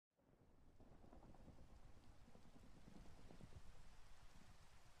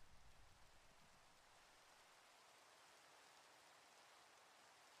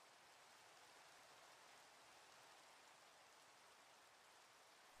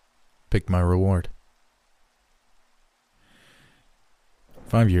picked my reward.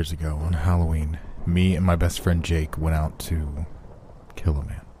 5 years ago, on Halloween, me and my best friend Jake went out to kill a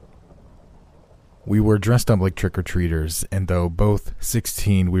man. We were dressed up like trick-or-treaters, and though both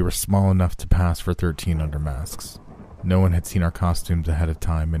 16, we were small enough to pass for 13 under masks. No one had seen our costumes ahead of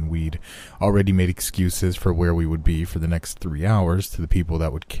time, and we'd already made excuses for where we would be for the next 3 hours to the people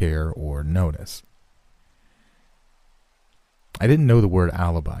that would care or notice. I didn't know the word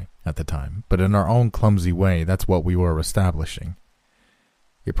alibi at the time, but in our own clumsy way, that's what we were establishing.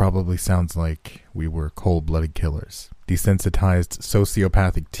 It probably sounds like we were cold-blooded killers, desensitized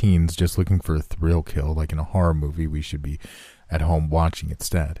sociopathic teens just looking for a thrill kill like in a horror movie we should be at home watching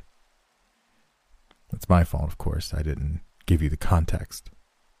instead. That's my fault, of course. I didn't give you the context.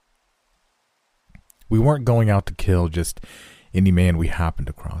 We weren't going out to kill just any man we happened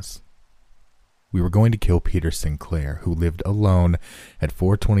across. We were going to kill Peter Sinclair, who lived alone at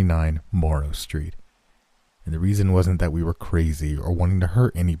 429 Morrow Street. And the reason wasn't that we were crazy or wanting to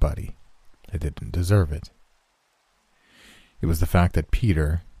hurt anybody. They didn't deserve it. It was the fact that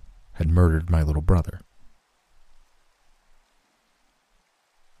Peter had murdered my little brother.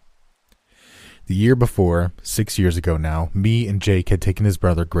 The year before, 6 years ago now, me and Jake had taken his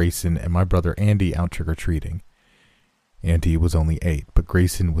brother Grayson and my brother Andy out trick-or-treating. Andy was only 8, but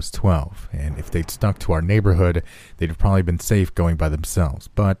Grayson was 12, and if they'd stuck to our neighborhood, they'd have probably been safe going by themselves,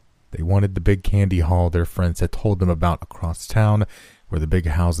 but they wanted the big candy haul their friends had told them about across town, where the big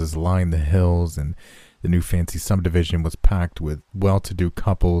houses lined the hills and the new fancy subdivision was packed with well-to-do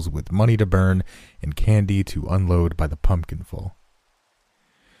couples with money to burn and candy to unload by the pumpkinful.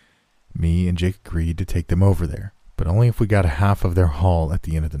 Me and Jake agreed to take them over there, but only if we got half of their haul at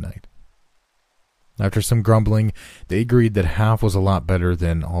the end of the night. After some grumbling, they agreed that half was a lot better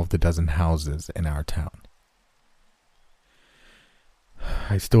than all of the dozen houses in our town.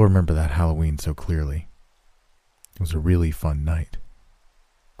 I still remember that Halloween so clearly. It was a really fun night.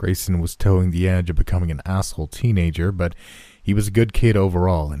 Grayson was towing the edge of becoming an asshole teenager, but he was a good kid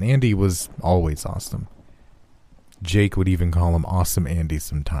overall, and Andy was always awesome. Jake would even call him Awesome Andy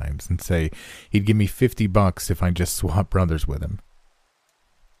sometimes and say he'd give me $50 if I just swapped brothers with him.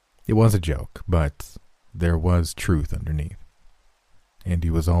 It was a joke, but there was truth underneath. Andy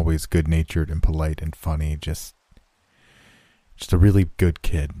was always good-natured and polite and funny, just a really good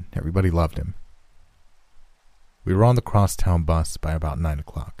kid. Everybody loved him. We were on the crosstown bus by about 9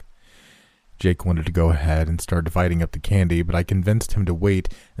 o'clock. Jake wanted to go ahead and start dividing up the candy, but I convinced him to wait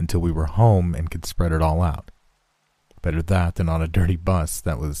until we were home and could spread it all out. Better that than on a dirty bus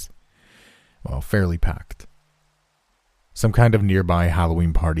that was, fairly packed. Some kind of nearby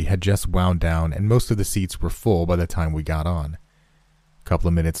Halloween party had just wound down, and most of the seats were full by the time we got on. A couple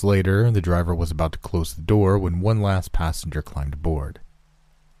of minutes later, the driver was about to close the door when one last passenger climbed aboard.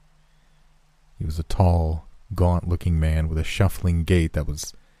 He was a tall, gaunt-looking man with a shuffling gait that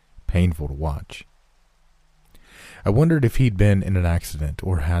was painful to watch. I wondered if he'd been in an accident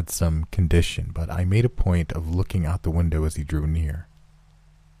or had some condition, but I made a point of looking out the window as he drew near.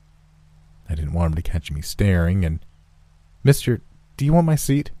 I didn't want him to catch me staring, and, "Mister, do you want my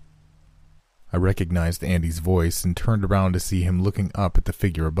seat?" I recognized Andy's voice and turned around to see him looking up at the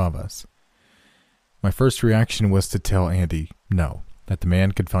figure above us. My first reaction was to tell Andy no, that the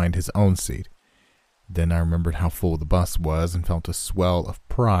man could find his own seat. Then I remembered how full the bus was and felt a swell of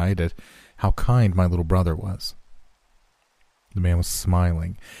pride at how kind my little brother was. The man was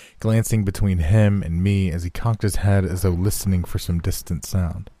smiling, glancing between him and me as he cocked his head as though listening for some distant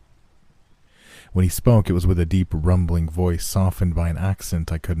sound. When he spoke, it was with a deep, rumbling voice softened by an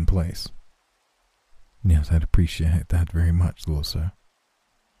accent I couldn't place. "Yes, I'd appreciate that very much, little sir."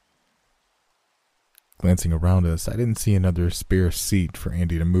 Glancing around us, I didn't see another spare seat for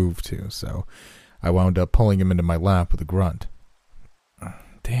Andy to move to, so I wound up pulling him into my lap with a grunt.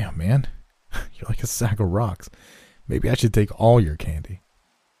 "Damn, man. You're like a sack of rocks. Maybe I should take all your candy."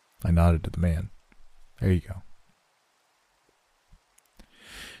 I nodded to the man. "There you go."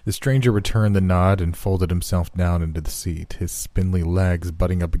 The stranger returned the nod and folded himself down into the seat, his spindly legs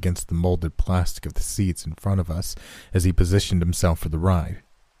butting up against the molded plastic of the seats in front of us as he positioned himself for the ride.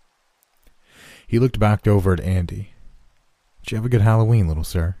 He looked back over at Andy. "Did you have a good Halloween, little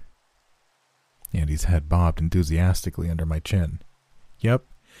sir?" Andy's head bobbed enthusiastically under my chin. "Yep,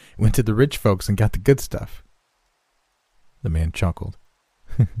 went to the rich folks and got the good stuff." The man chuckled.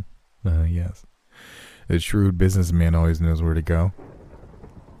 Yes. A shrewd businessman always knows where to go."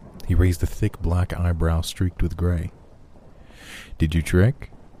 He raised a thick black eyebrow streaked with gray. "Did you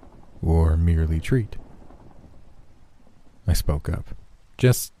trick? Or merely treat?" I spoke up.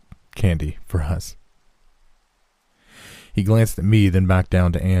 "Just candy for us." He glanced at me, then back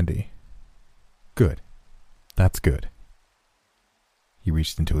down to Andy. Good. That's good. He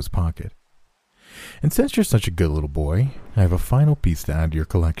reached into his pocket. And since you're such a good little boy, I have a final piece to add to your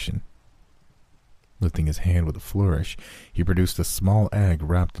collection. Lifting his hand with a flourish, he produced a small egg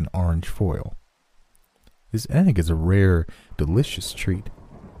wrapped in orange foil. This egg is a rare, delicious treat.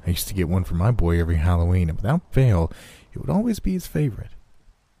 I used to get one for my boy every Halloween, and without fail, it would always be his favorite.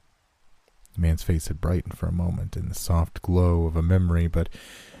 The man's face had brightened for a moment in the soft glow of a memory, but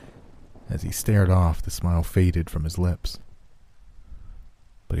as he stared off, the smile faded from his lips.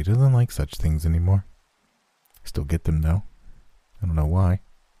 But he doesn't like such things anymore. I still get them, though. I don't know why.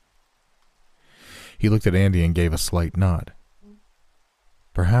 He looked at Andy and gave a slight nod.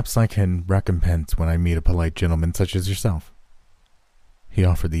 Perhaps I can recompense when I meet a polite gentleman such as yourself. He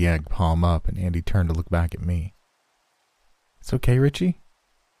offered the egg palm up, and Andy turned to look back at me. It's okay, Richie?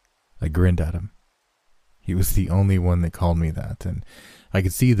 I grinned at him. He was the only one that called me that, and I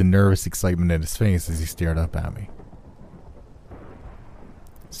could see the nervous excitement in his face as he stared up at me.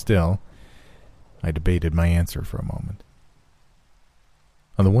 Still, I debated my answer for a moment.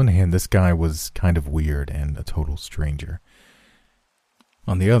 On the one hand, this guy was kind of weird and a total stranger.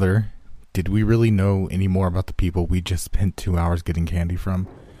 On the other, did we really know any more about the people we just spent 2 hours getting candy from?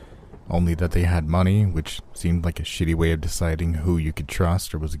 Only that they had money, which seemed like a shitty way of deciding who you could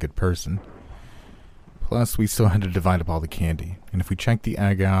trust or was a good person. Plus, we still had to divide up all the candy, and if we checked the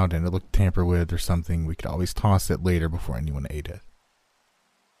egg out and it looked tampered with or something, we could always toss it later before anyone ate it.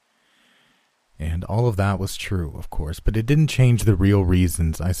 And all of that was true, of course, but it didn't change the real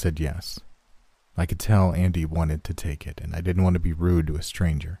reasons I said yes. I could tell Andy wanted to take it, and I didn't want to be rude to a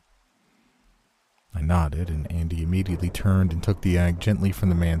stranger. I nodded, and Andy immediately turned and took the egg gently from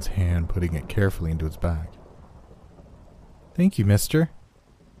the man's hand, putting it carefully into his bag. Thank you, mister.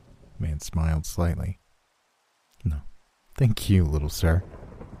 The man smiled slightly. No, thank you, little sir.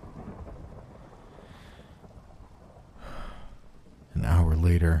 An hour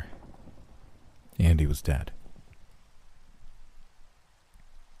later, Andy was dead.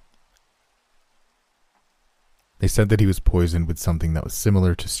 They said that he was poisoned with something that was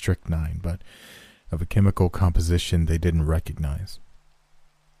similar to strychnine, but of a chemical composition they didn't recognize.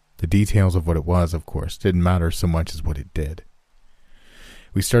 The details of what it was, of course, didn't matter so much as what it did.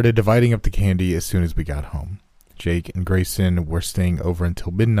 We started dividing up the candy as soon as we got home. Jake and Grayson were staying over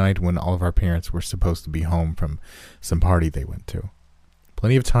until midnight when all of our parents were supposed to be home from some party they went to.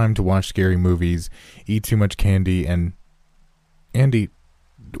 Plenty of time to watch scary movies, eat too much candy, and... Andy,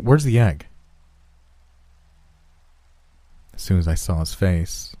 where's the egg? As soon as I saw his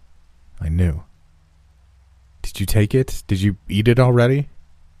face, I knew. Did you take it? Did you eat it already?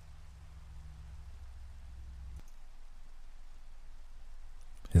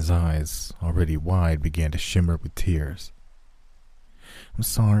 His eyes, already wide, began to shimmer with tears. I'm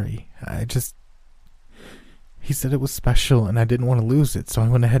sorry. He said it was special and I didn't want to lose it, so I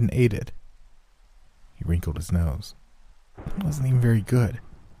went ahead and ate it. He wrinkled his nose. It wasn't even very good.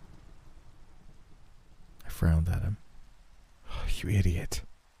 I frowned at him. Oh, you idiot.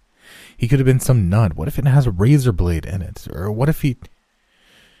 He could have been some nut. What if it has a razor blade in it? Or what if he...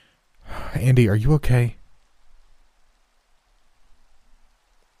 Andy, are you okay?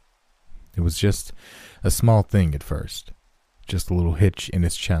 It was just a small thing at first. Just a little hitch in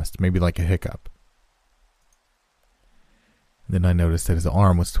his chest, maybe like a hiccup. Then I noticed that his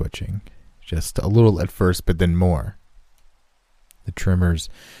arm was twitching. Just a little at first, but then more. The tremors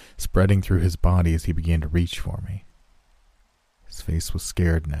spreading through his body as he began to reach for me. His face was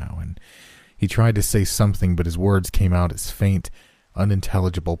scared now, and he tried to say something, but his words came out as faint,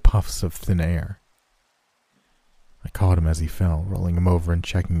 unintelligible puffs of thin air. I caught him as he fell, rolling him over and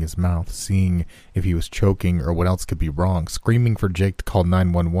checking his mouth, seeing if he was choking or what else could be wrong, screaming for Jake to call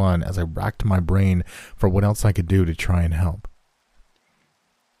 911 as I racked my brain for what else I could do to try and help.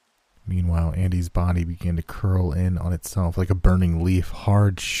 Meanwhile, Andy's body began to curl in on itself like a burning leaf.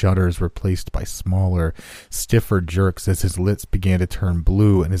 Hard shudders replaced by smaller, stiffer jerks as his lips began to turn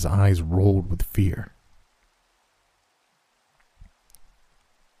blue and his eyes rolled with fear.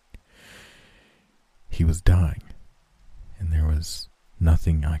 He was dying, and there was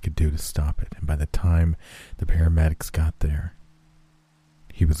nothing I could do to stop it. And by the time the paramedics got there,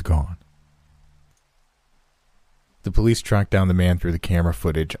 he was gone. The police tracked down the man through the camera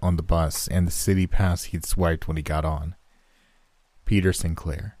footage on the bus and the city pass he'd swiped when he got on. Peter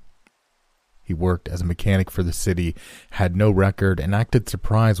Sinclair. He worked as a mechanic for the city, had no record, and acted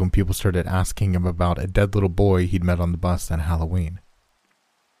surprised when people started asking him about a dead little boy he'd met on the bus that Halloween.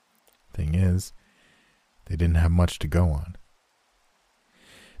 Thing is, they didn't have much to go on.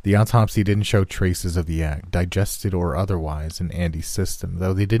 The autopsy didn't show traces of the egg, digested or otherwise, in Andy's system,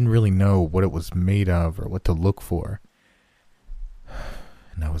 though they didn't really know what it was made of or what to look for.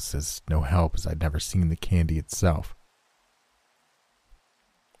 And that was as no help as I'd never seen the candy itself.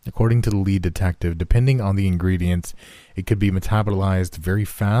 According to the lead detective, depending on the ingredients, it could be metabolized very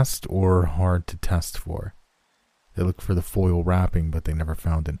fast or hard to test for. They looked for the foil wrapping, but they never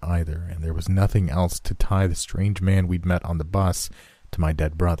found it either, and there was nothing else to tie the strange man we'd met on the bus to my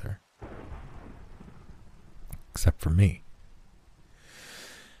dead brother. Except for me.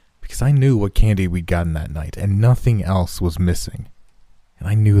 Because I knew what candy we'd gotten that night, and nothing else was missing. And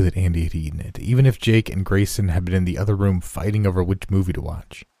I knew that Andy had eaten it, even if Jake and Grayson had been in the other room fighting over which movie to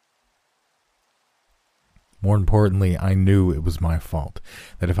watch. More importantly, I knew it was my fault,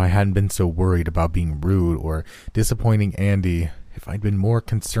 that if I hadn't been so worried about being rude or disappointing Andy, if I'd been more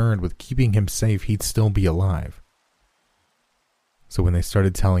concerned with keeping him safe, he'd still be alive. So when they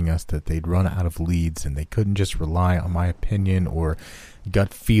started telling us that they'd run out of leads and they couldn't just rely on my opinion or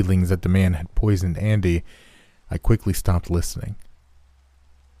gut feelings that the man had poisoned Andy, I quickly stopped listening.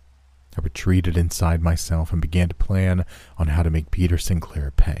 I retreated inside myself and began to plan on how to make Peter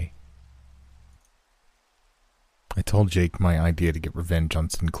Sinclair pay. I told Jake my idea to get revenge on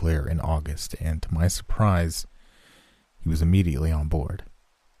Sinclair in August, and to my surprise, he was immediately on board.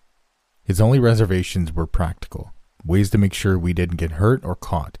 His only reservations were practical, ways to make sure we didn't get hurt or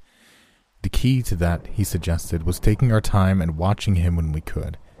caught. The key to that, he suggested, was taking our time and watching him when we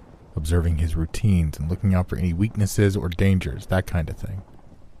could, observing his routines and looking out for any weaknesses or dangers, that kind of thing.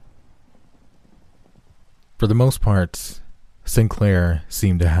 For the most part, Sinclair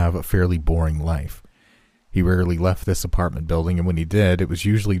seemed to have a fairly boring life. He rarely left this apartment building, and when he did, it was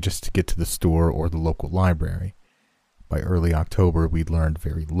usually just to get to the store or the local library. By early October, we'd learned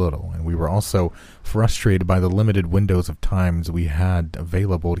very little, and we were also frustrated by the limited windows of times we had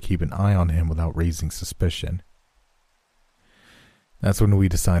available to keep an eye on him without raising suspicion. That's when we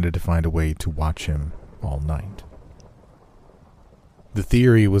decided to find a way to watch him all night. The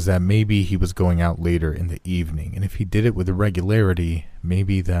theory was that maybe he was going out later in the evening, and if he did it with regularity,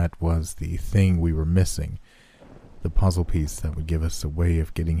 maybe that was the thing we were missing, the puzzle piece that would give us a way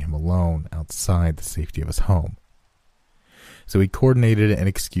of getting him alone outside the safety of his home. So we coordinated an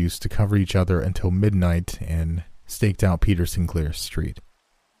excuse to cover each other until midnight and staked out Peter Sinclair's street.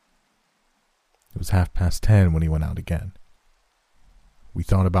 It was 10:30 when he went out again. We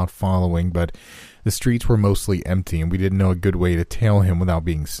thought about following, but the streets were mostly empty and we didn't know a good way to tail him without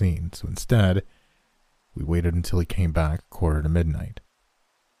being seen, so instead, we waited until he came back midnight.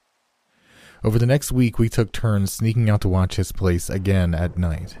 Over the next week, we took turns sneaking out to watch his place again at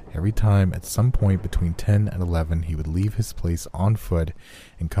night. Every time, at some point between 10 and 11, he would leave his place on foot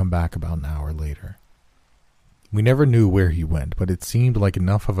and come back about an hour later. We never knew where he went, but it seemed like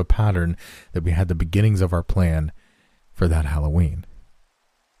enough of a pattern that we had the beginnings of our plan for that Halloween.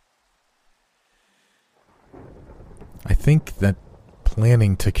 I think that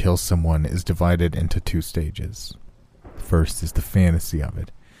planning to kill someone is divided into two stages. First is the fantasy of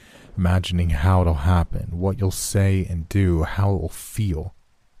it, imagining how it'll happen, what you'll say and do, how it will feel.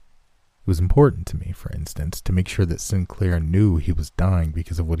 It was important to me, for instance, to make sure that Sinclair knew he was dying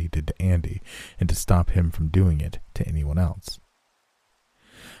because of what he did to Andy, and to stop him from doing it to anyone else.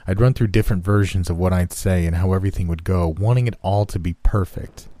 I'd run through different versions of what I'd say and how everything would go, wanting it all to be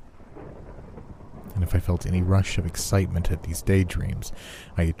perfect. And if I felt any rush of excitement at these daydreams,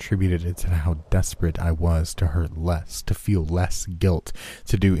 I attributed it to how desperate I was to hurt less, to feel less guilt,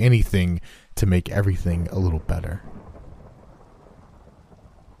 to do anything to make everything a little better.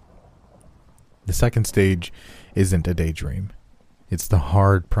 The second stage isn't a daydream. It's the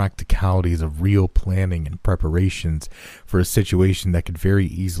hard practicalities of real planning and preparations for a situation that could very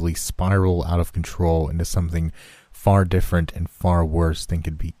easily spiral out of control into something far different and far worse than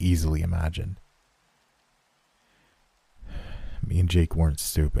could be easily imagined. Me and Jake weren't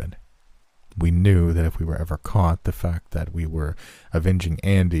stupid. We knew that if we were ever caught, the fact that we were avenging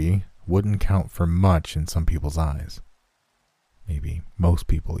Andy wouldn't count for much in some people's eyes. Maybe most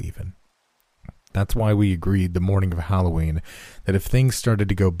people even. That's why we agreed the morning of Halloween that if things started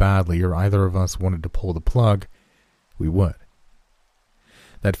to go badly or either of us wanted to pull the plug, we would.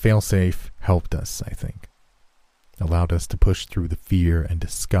 That failsafe helped us, I think. Allowed us to push through the fear and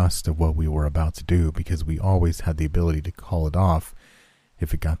disgust of what we were about to do because we always had the ability to call it off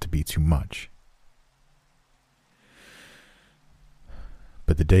if it got to be too much.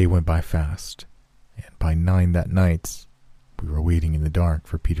 But the day went by fast, and by 9 that night, we were waiting in the dark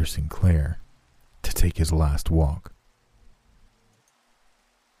for Peter Sinclair to take his last walk.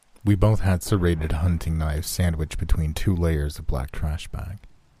 We both had serrated hunting knives sandwiched between 2 layers of black trash bag.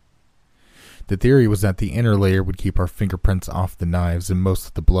 The theory was that the inner layer would keep our fingerprints off the knives and most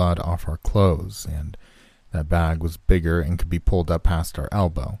of the blood off our clothes, and that bag was bigger and could be pulled up past our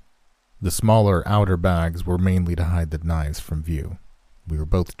elbow. The smaller outer bags were mainly to hide the knives from view. We were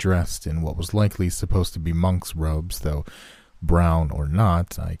both dressed in what was likely supposed to be monks' robes, though brown or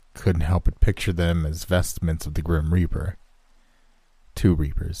not, I couldn't help but picture them as vestments of the Grim Reaper. 2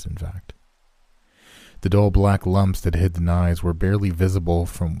 Reapers, in fact. The dull black lumps that hid the knives were barely visible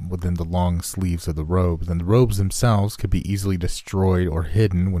from within the long sleeves of the robes, and the robes themselves could be easily destroyed or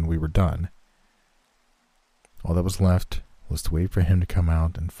hidden when we were done. All that was left was to wait for him to come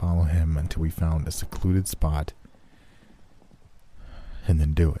out and follow him until we found a secluded spot, and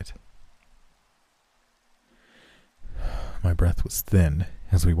then do it. My breath was thin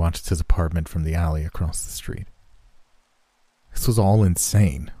as we watched his apartment from the alley across the street. This was all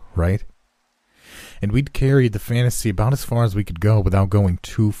insane, right? And we'd carried the fantasy about as far as we could go without going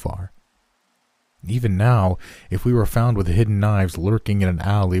too far. Even now, if we were found with hidden knives lurking in an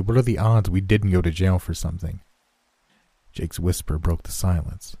alley, what are the odds we didn't go to jail for something? Jake's whisper broke the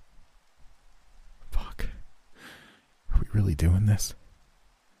silence. Fuck. Are we really doing this?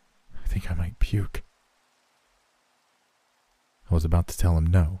 I think I might puke. I was about to tell him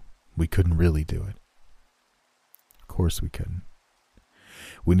no, we couldn't really do it. Of course we couldn't.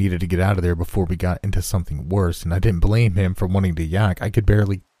 We needed to get out of there before we got into something worse, and I didn't blame him for wanting to yak. I could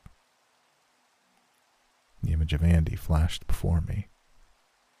barely... The image of Andy flashed before me.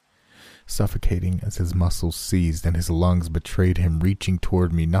 Suffocating as his muscles seized and his lungs betrayed him, reaching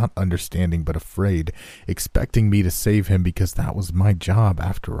toward me, not understanding but afraid, expecting me to save him because that was my job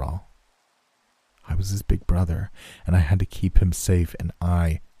after all. I was his big brother, and I had to keep him safe, and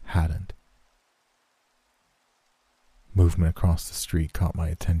I hadn't. Movement across the street caught my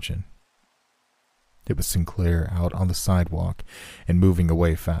attention. It was Sinclair out on the sidewalk and moving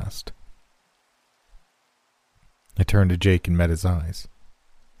away fast. I turned to Jake and met his eyes.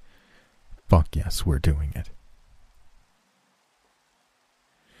 Fuck yes, we're doing it.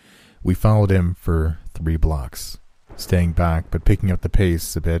 We followed him for 3 blocks, staying back but picking up the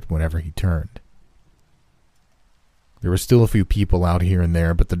pace a bit whenever he turned. There were still a few people out here and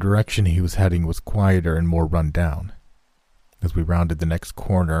there, but the direction he was heading was quieter and more run down. As we rounded the next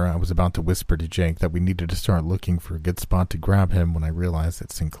corner, I was about to whisper to Jake that we needed to start looking for a good spot to grab him when I realized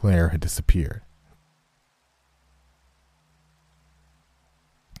that Sinclair had disappeared.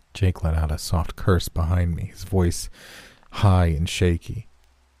 Jake let out a soft curse behind me, his voice high and shaky.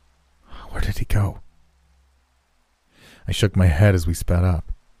 Where did he go? I shook my head as we sped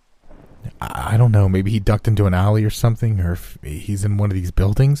up. I don't know, maybe he ducked into an alley or something, or if he's in one of these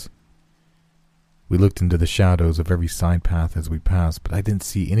buildings. We looked into the shadows of every side path as we passed, but I didn't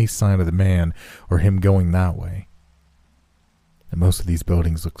see any sign of the man or him going that way. And most of these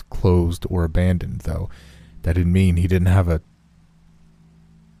buildings looked closed or abandoned, though that didn't mean he didn't have a...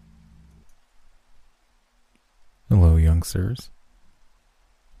 Hello, young sirs.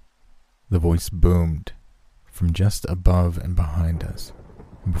 The voice boomed from just above and behind us.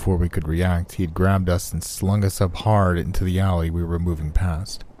 And before we could react, he had grabbed us and slung us up hard into the alley we were moving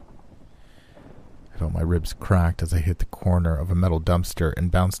past. I felt my ribs cracked as I hit the corner of a metal dumpster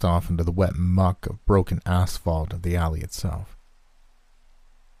and bounced off into the wet muck of broken asphalt of the alley itself.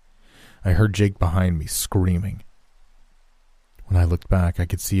 I heard Jake behind me screaming. When I looked back, I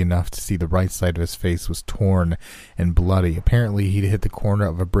could see enough to see the right side of his face was torn and bloody. Apparently, he'd hit the corner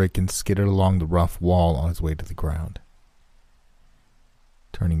of a brick and skidded along the rough wall on his way to the ground.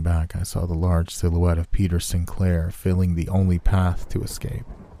 Turning back, I saw the large silhouette of Peter Sinclair filling the only path to escape.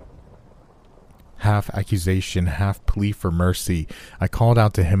 Half accusation, half plea for mercy, I called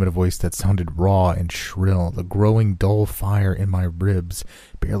out to him in a voice that sounded raw and shrill, the growing dull fire in my ribs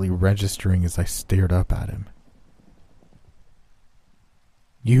barely registering as I stared up at him.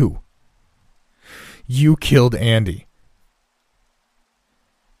 You killed Andy.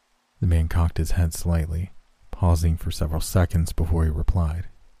 The man cocked his head slightly, pausing for several seconds before he replied.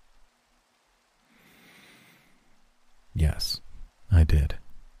 Yes, I did.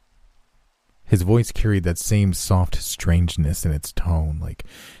 His voice carried that same soft strangeness in its tone, like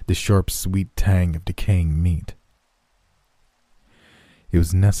the sharp, sweet tang of decaying meat. It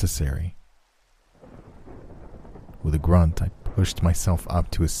was necessary. With a grunt, I pushed myself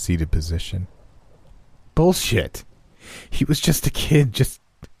up to a seated position. Bullshit! He was just a kid,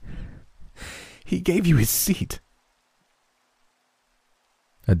 He gave you his seat.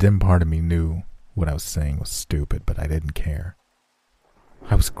 A dim part of me knew what I was saying was stupid, but I didn't care.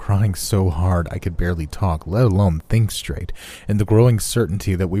 I was crying so hard I could barely talk, let alone think straight, and the growing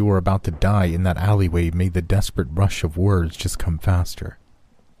certainty that we were about to die in that alleyway made the desperate rush of words just come faster.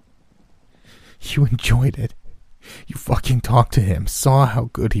 You enjoyed it. You fucking talked to him, saw how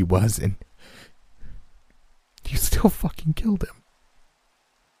good he was, and you still fucking killed him.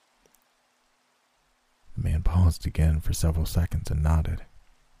 The man paused again for several seconds and nodded.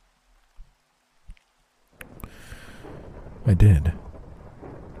 I did.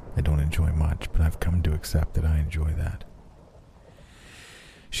 I don't enjoy much, but I've come to accept that I enjoy that.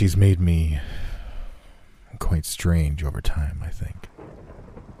 She's made me quite strange over time, I think.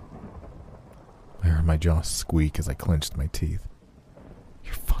 I heard my jaw squeak as I clenched my teeth.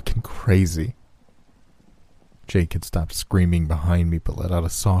 You're fucking crazy. Jake had stopped screaming behind me, but let out a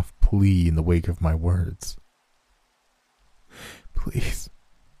soft plea in the wake of my words. Please,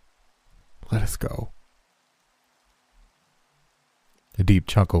 let us go. A deep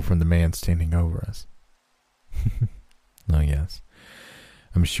chuckle from the man standing over us. Oh, yes.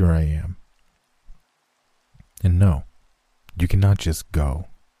 I'm sure I am. And no, you cannot just go.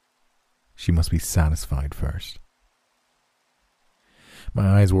 She must be satisfied first.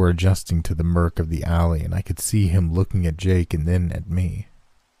 My eyes were adjusting to the murk of the alley, and I could see him looking at Jake and then at me.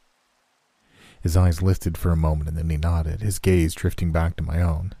 His eyes lifted for a moment, and then he nodded, his gaze drifting back to my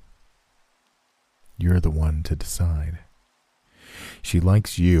own. You're the one to decide. She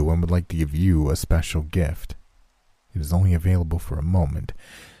likes you and would like to give you a special gift. It is only available for a moment,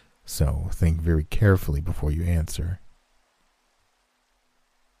 so think very carefully before you answer.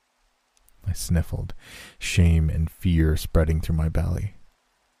 I sniffled, shame and fear spreading through my belly.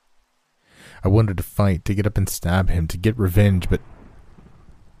 I wanted to fight, to get up and stab him, to get revenge, but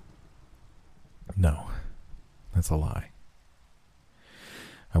no, that's a lie.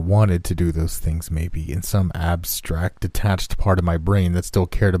 I wanted to do those things maybe in some abstract, detached part of my brain that still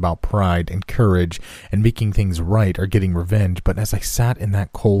cared about pride and courage and making things right or getting revenge, but as I sat in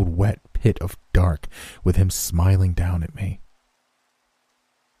that cold, wet pit of dark with him smiling down at me,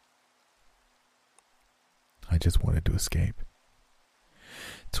 I just wanted to escape.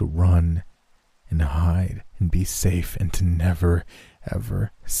 To run and hide and be safe and to never,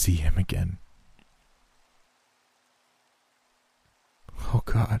 ever see him again. Oh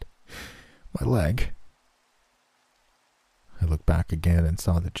God, my leg. I looked back again and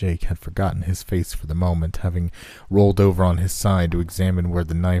saw that Jake had forgotten his face for the moment, having rolled over on his side to examine where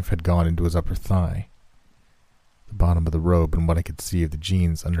the knife had gone into his upper thigh. The bottom of the robe and what I could see of the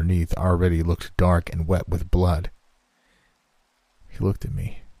jeans underneath already looked dark and wet with blood. He looked at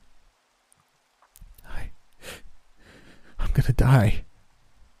me. I'm gonna die.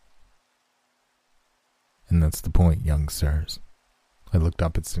 And that's the point, young sirs. I looked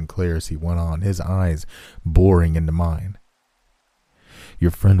up at Sinclair as he went on, his eyes boring into mine.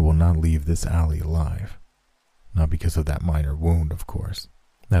 Your friend will not leave this alley alive. Not because of that minor wound, of course.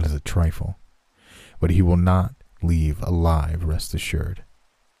 That is a trifle. But he will not leave alive, rest assured.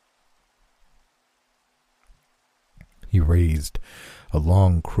 He raised a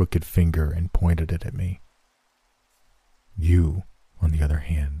long, crooked finger and pointed it at me. You, on the other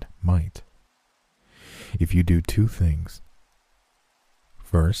hand, might. If you do two things.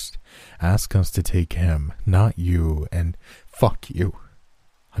 First, ask us to take him, not you, and fuck you.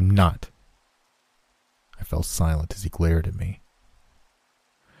 I'm not. I fell silent as he glared at me.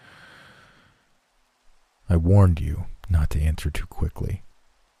 I warned you not to answer too quickly.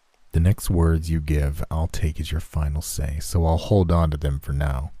 The next words you give, I'll take as your final say, so I'll hold on to them for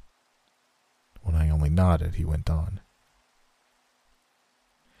now. When I only nodded, he went on.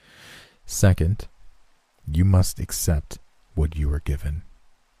 Second, you must accept what you are given.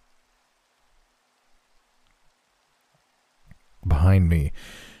 Behind me,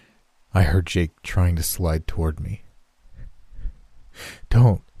 I heard Jake trying to slide toward me.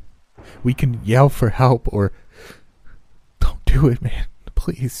 Don't. We can yell for help or... Don't do it, man.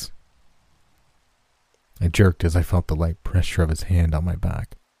 Please. I jerked as I felt the light pressure of his hand on my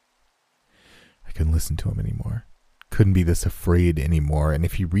back. I couldn't listen to him anymore. Couldn't be this afraid anymore, and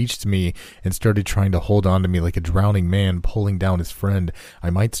if he reached me and started trying to hold on to me like a drowning man pulling down his friend, I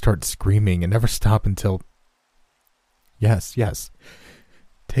might start screaming and never stop until... Yes.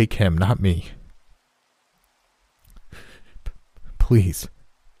 Take him, not me. Please.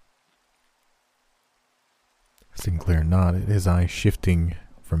 Sinclair nodded, his eyes shifting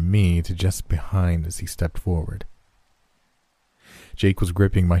from me to just behind as he stepped forward. Jake was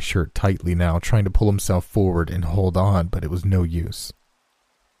gripping my shirt tightly now, trying to pull himself forward and hold on, but it was no use.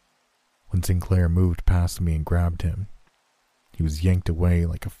 When Sinclair moved past me and grabbed him, he was yanked away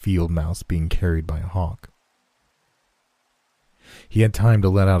like a field mouse being carried by a hawk. He had time to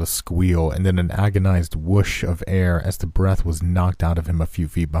let out a squeal and then an agonized whoosh of air as the breath was knocked out of him a few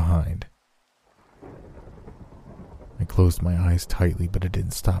feet behind. I closed my eyes tightly, but it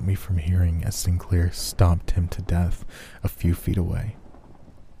didn't stop me from hearing as Sinclair stomped him to death a few feet away.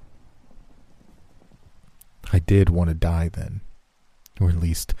 I did want to die then, or at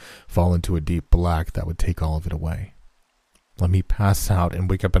least fall into a deep black that would take all of it away. Let me pass out and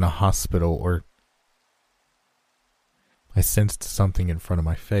wake up in a hospital, or... I sensed something in front of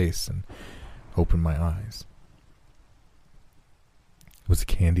my face and opened my eyes. It was a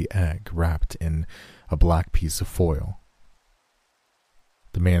candy egg wrapped in a black piece of foil.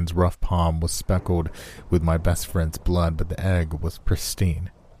 The man's rough palm was speckled with my best friend's blood, but the egg was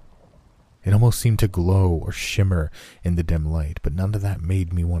pristine. It almost seemed to glow or shimmer in the dim light, but none of that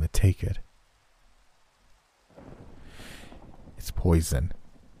made me want to take it. It's poison.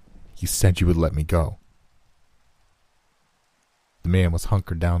 You said you would let me go. The man was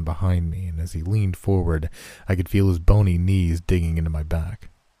hunkered down behind me, and as he leaned forward, I could feel his bony knees digging into my back.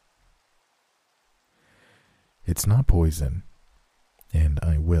 It's not poison, and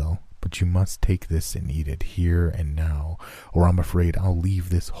I will, but you must take this and eat it here and now, or I'm afraid I'll leave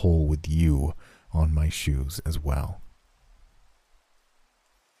this hole with you on my shoes as well.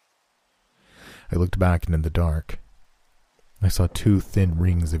 I looked back, and in the dark, I saw 2 thin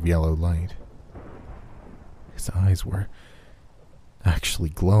rings of yellow light. His eyes were actually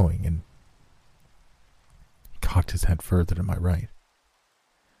glowing, and he cocked his head further to my right.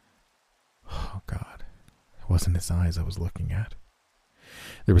 Oh God, it wasn't his eyes I was looking at.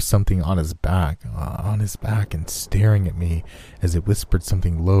 There was something on his back and staring at me as it whispered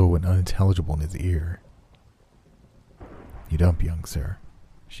something low and unintelligible in his ear. Eat up, young sir,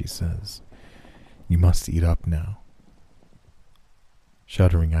 she says. You must eat up now.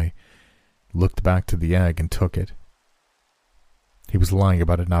 Shuddering, I looked back to the egg and took it. He was lying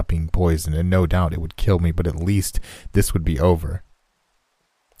about it not being poison, and no doubt it would kill me, but at least this would be over.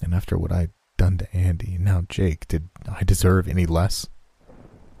 And after what I'd done to Andy, now Jake, did I deserve any less?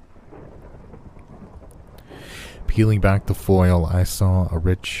 Peeling back the foil, I saw a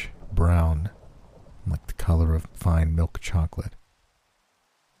rich brown, like the color of fine milk chocolate.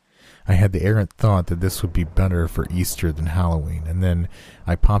 I had the errant thought that this would be better for Easter than Halloween, and then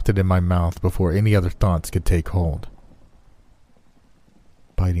I popped it in my mouth before any other thoughts could take hold.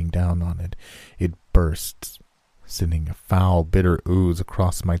 Biting down on it, it burst, sending a foul, bitter ooze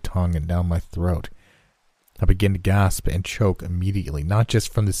across my tongue and down my throat. I began to gasp and choke immediately, not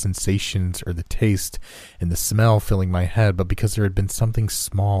just from the sensations or the taste and the smell filling my head, but because there had been something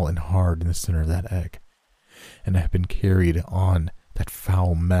small and hard in the center of that egg, and I had been carried on that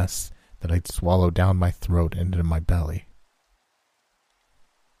foul mess that I'd swallowed down my throat and into my belly.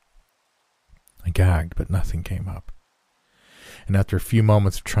 I gagged, but nothing came up. And after a few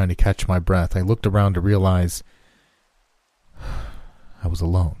moments of trying to catch my breath, I looked around to realize I was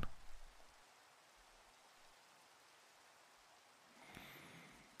alone.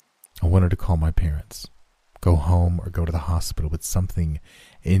 I wanted to call my parents, go home or go to the hospital, but something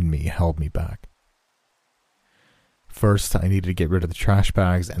in me held me back. First, I needed to get rid of the trash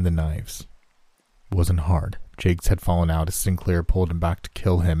bags and the knives. It wasn't hard. Jake's had fallen out as Sinclair pulled him back to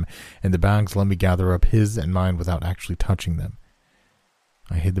kill him, and the bags let me gather up his and mine without actually touching them.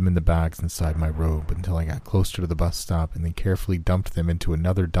 I hid them in the bags inside my robe until I got closer to the bus stop and then carefully dumped them into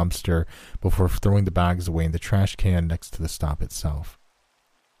another dumpster before throwing the bags away in the trash can next to the stop itself.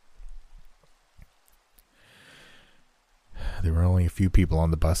 There were only a few people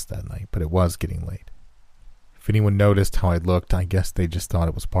on the bus that night, but it was getting late. If anyone noticed how I looked, I guess they just thought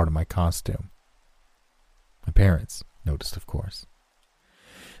it was part of my costume. My parents noticed, of course.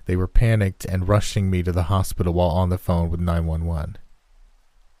 They were panicked and rushing me to the hospital while on the phone with 911.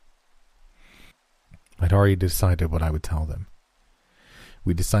 I'd already decided what I would tell them.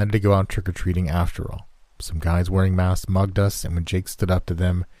 We decided to go out trick-or-treating after all. Some guys wearing masks mugged us, and when Jake stood up to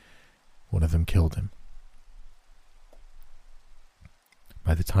them, one of them killed him.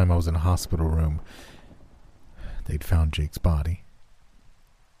 By the time I was in a hospital room, they'd found Jake's body.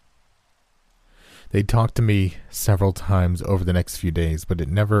 They'd talked to me several times over the next few days, but it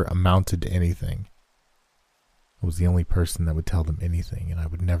never amounted to anything. I was the only person that would tell them anything, and I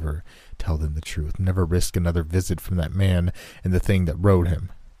would never tell them the truth, never risk another visit from that man and the thing that rode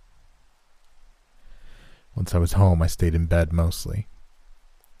him. Once I was home, I stayed in bed mostly.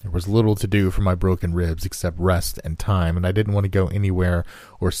 There was little to do for my broken ribs except rest and time, and I didn't want to go anywhere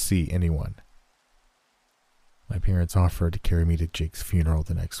or see anyone. My parents offered to carry me to Jake's funeral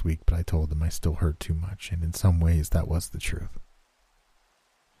the next week, but I told them I still hurt too much, and in some ways that was the truth.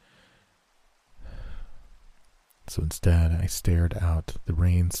 So instead, I stared out, the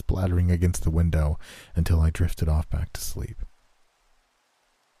rain splattering against the window, until I drifted off back to sleep.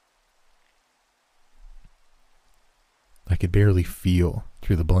 I could barely feel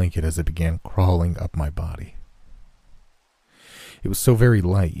through the blanket as it began crawling up my body. It was so very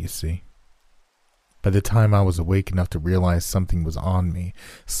light, you see. By the time I was awake enough to realize something was on me,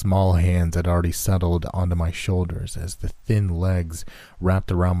 small hands had already settled onto my shoulders as the thin legs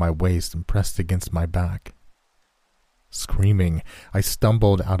wrapped around my waist and pressed against my back. Screaming, I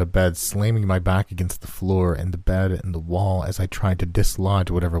stumbled out of bed, slamming my back against the floor and the bed and the wall as I tried to dislodge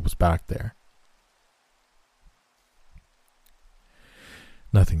whatever was back there.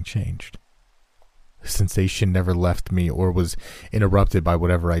 Nothing changed. The sensation never left me or was interrupted by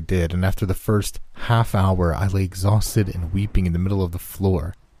whatever I did, and after the first half hour, I lay exhausted and weeping in the middle of the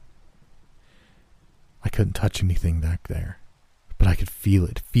floor. I couldn't touch anything back there, but I could feel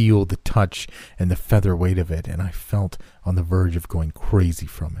it, feel the touch and the feather weight of it, and I felt on the verge of going crazy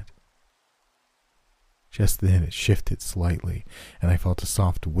from it. Just then it shifted slightly, and I felt a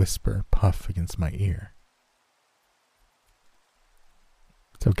soft whisper puff against my ear.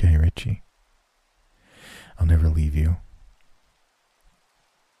 "It's okay, Richie. I'll never leave you."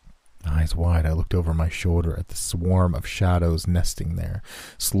 Eyes wide, I looked over my shoulder at the swarm of shadows nesting there,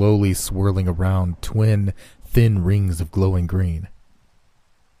 slowly swirling around, twin, thin rings of glowing green.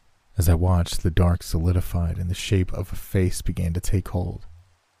 As I watched, the dark solidified and the shape of a face began to take hold.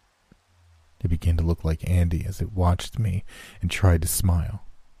 It began to look like Andy as it watched me and tried to smile.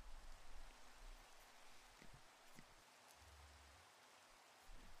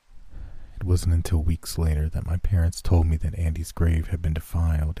 It wasn't until weeks later that my parents told me that Andy's grave had been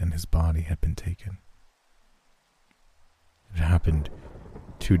defiled and his body had been taken. It happened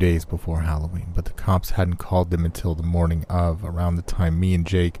 2 days before Halloween, but the cops hadn't called them until the morning of, around the time me and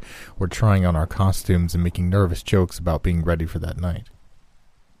Jake were trying on our costumes and making nervous jokes about being ready for that night.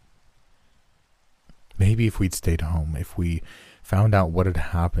 Maybe if we'd stayed home, if we found out what had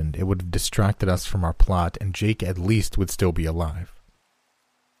happened, it would have distracted us from our plot and Jake at least would still be alive.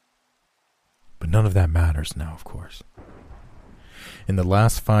 But none of that matters now, of course. In the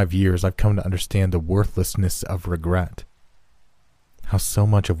last 5 years, I've come to understand the worthlessness of regret. How so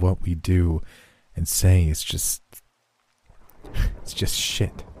much of what we do and say is just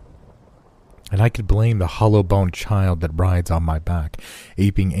shit. And I could blame the hollow-boned child that rides on my back,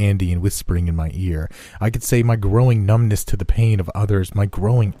 aping Andy and whispering in my ear. I could say my growing numbness to the pain of others, my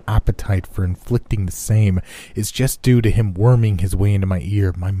growing appetite for inflicting the same, is just due to him worming his way into my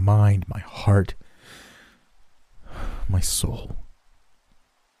ear, my mind, my heart, my soul.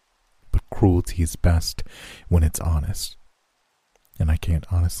 But cruelty is best when it's honest. And I can't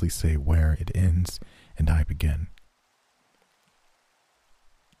honestly say where it ends and I begin.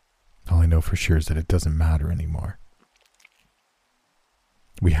 All I know for sure is that it doesn't matter anymore.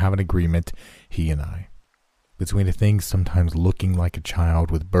 We have an agreement, he and I, between a thing sometimes looking like a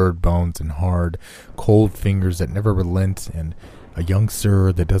child with bird bones and hard, cold fingers that never relent, and a young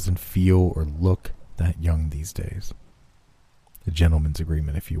sir that doesn't feel or look that young these days. A gentleman's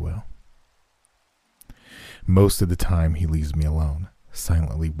agreement, if you will. Most of the time he leaves me alone,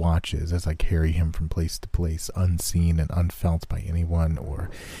 silently watches as I carry him from place to place, unseen and unfelt by anyone or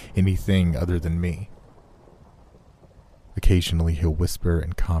anything other than me. Occasionally he'll whisper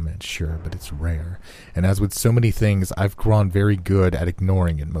and comment, sure, but it's rare, and as with so many things, I've grown very good at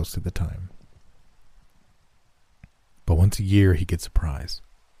ignoring it most of the time. But once a year he gets a prize.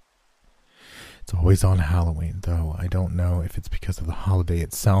 It's always on Halloween, though I don't know if it's because of the holiday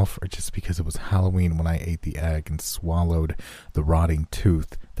itself or just because it was Halloween when I ate the egg and swallowed the rotting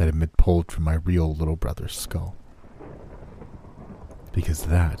tooth that had been pulled from my real little brother's skull. Because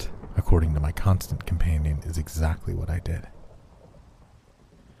that, according to my constant companion, is exactly what I did.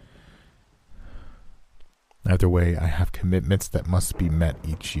 Either way, I have commitments that must be met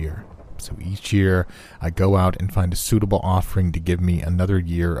each year. So each year, I go out and find a suitable offering to give me another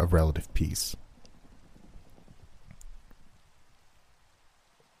year of relative peace.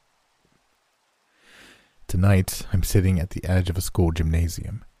 Tonight, I'm sitting at the edge of a school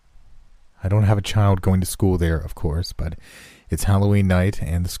gymnasium. I don't have a child going to school there, of course, but it's Halloween night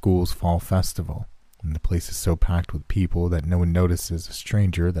and the school's fall festival, and the place is so packed with people that no one notices a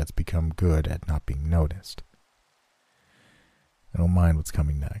stranger that's become good at not being noticed. I don't mind what's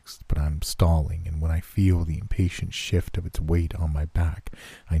coming next, but I'm stalling, and when I feel the impatient shift of its weight on my back,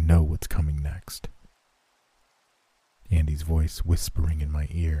 I know what's coming next. Andy's voice whispering in my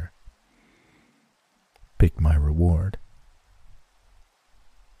ear. Pick my reward.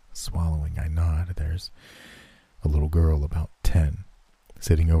 Swallowing, I nod. There's a little girl about 10,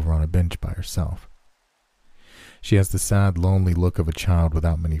 sitting over on a bench by herself. She has the sad, lonely look of a child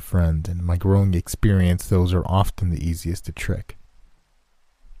without many friends, and in my growing experience, those are often the easiest to trick.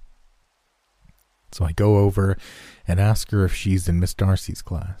 So I go over and ask her if she's in Miss Darcy's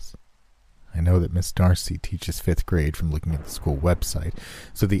class. I know that Miss Darcy teaches 5th grade from looking at the school website,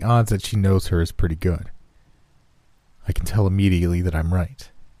 so the odds that she knows her is pretty good. I can tell immediately that I'm right.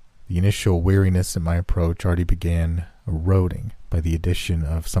 The initial wariness in my approach already began eroding by the addition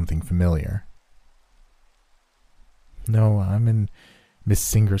of something familiar. No, I'm in Miss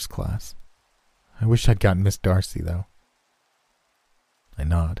Singer's class. I wish I'd gotten Miss Darcy, though. I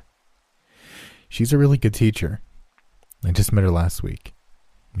nod. She's a really good teacher. I just met her last week.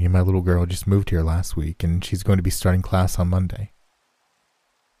 Me and my little girl just moved here last week, and she's going to be starting class on Monday.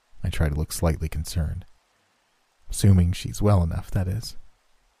 I try to look slightly concerned. Assuming she's well enough, that is.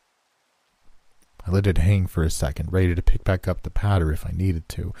 I let it hang for a second, ready to pick back up the patter if I needed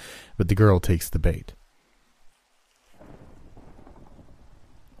to, but the girl takes the bait.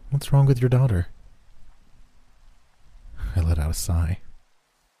 What's wrong with your daughter? I let out a sigh.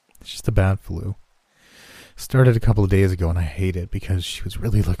 It's just a bad flu. Started a couple of days ago and I hate it because she was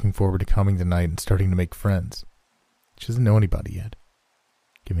really looking forward to coming tonight and starting to make friends. She doesn't know anybody yet.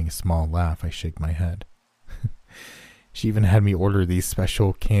 Giving a small laugh, I shake my head. She even had me order these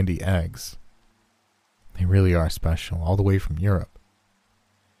special candy eggs. They really are special, all the way from Europe.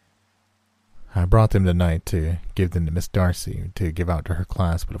 I brought them tonight to give them to Miss Darcy to give out to her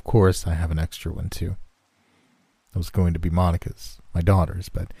class, but of course I have an extra one too. It was going to be Monica's, my daughter's,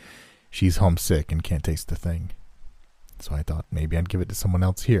 but she's homesick and can't taste a thing. So I thought maybe I'd give it to someone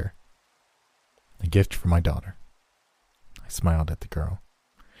else here. A gift for my daughter. I smiled at the girl.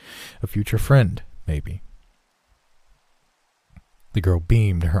 A future friend, maybe. The girl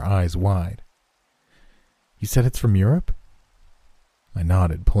beamed, her eyes wide. You said it's from Europe? I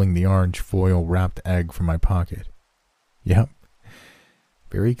nodded, pulling the orange foil-wrapped egg from my pocket. Yep.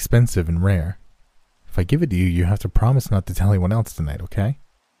 Very expensive and rare. If I give it to you, you have to promise not to tell anyone else tonight, okay?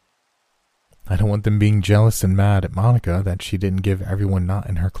 I don't want them being jealous and mad at Monica that she didn't give everyone not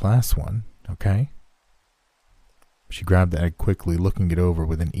in her class one, okay? She grabbed the egg quickly, looking it over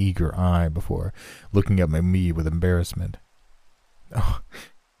with an eager eye before looking up at me with embarrassment. Oh,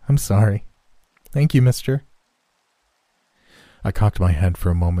 I'm sorry. Thank you, mister. I cocked my head for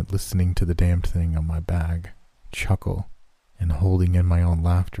a moment, listening to the damned thing on my bag chuckle and holding in my own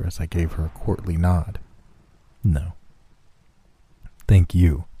laughter as I gave her a courtly nod. No. Thank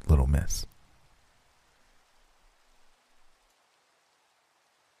you, little miss.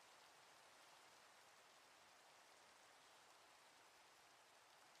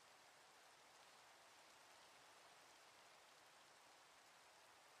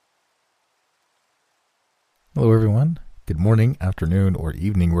 Hello, everyone. Good morning, afternoon, or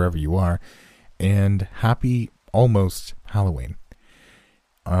evening, wherever you are, and happy almost Halloween.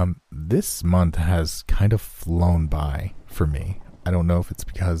 This month has kind of flown by for me. I don't know if it's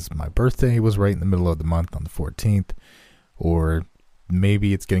because my birthday was right in the middle of the month on the 14th, or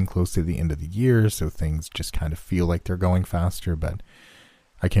maybe it's getting close to the end of the year, so things just kind of feel like they're going faster, but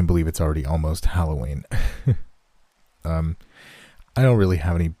I can't believe it's already almost Halloween. I don't really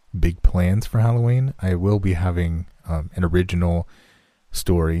have any big plans for Halloween. I will be having an original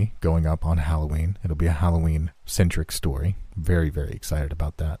story going up on Halloween. It'll be a Halloween-centric story. Very, very excited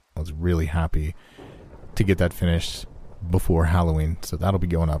about that. I was really happy to get that finished before Halloween, so that'll be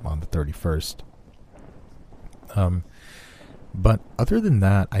going up on the 31st. But other than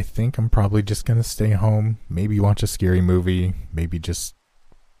that, I think I'm probably just going to stay home, maybe watch a scary movie, maybe just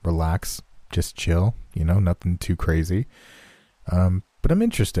relax, just chill, nothing too crazy. But I'm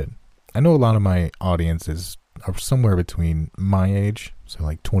interested. I know a lot of my audiences are somewhere between my age, so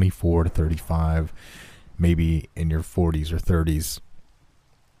like 24 to 35, maybe in your 40s or 30s.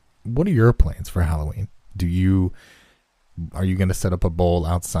 What are your plans for Halloween? Are you going to set up a bowl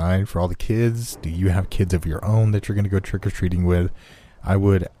outside for all the kids? Do you have kids of your own that you're going to go trick-or-treating with? I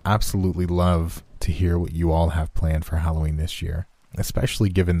would absolutely love to hear what you all have planned for Halloween this year, especially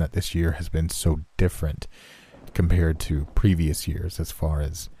given that this year has been so different compared to previous years as far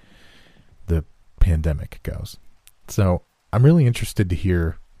as the pandemic goes. So I'm really interested to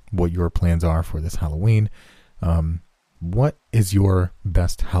hear what your plans are for this Halloween. What is your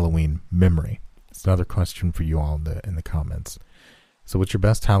best Halloween memory? It's another question for you all in the comments. So what's your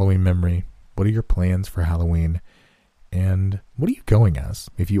best Halloween memory? What are your plans for Halloween? And what are you going as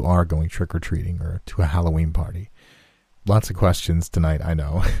if you are going trick-or-treating or to a Halloween party? Lots of questions tonight, I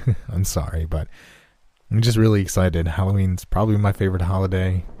know. I'm sorry, but I'm just really excited. Halloween's probably my favorite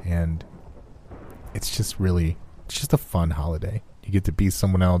holiday, and it's just a fun holiday. You get to be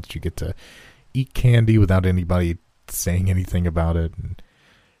someone else. You get to eat candy without anybody saying anything about it, and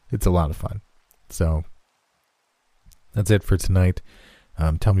it's a lot of fun. So that's it for tonight.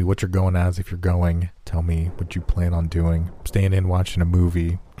 Tell me what you're going as if you're going. Tell me what you plan on doing. Staying in, watching a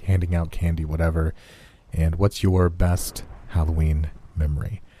movie, handing out candy, whatever. And what's your best Halloween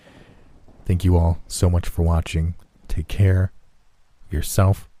memory? Thank you all so much for watching. Take care of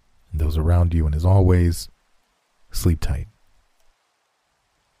yourself and those around you. And as always, sleep tight.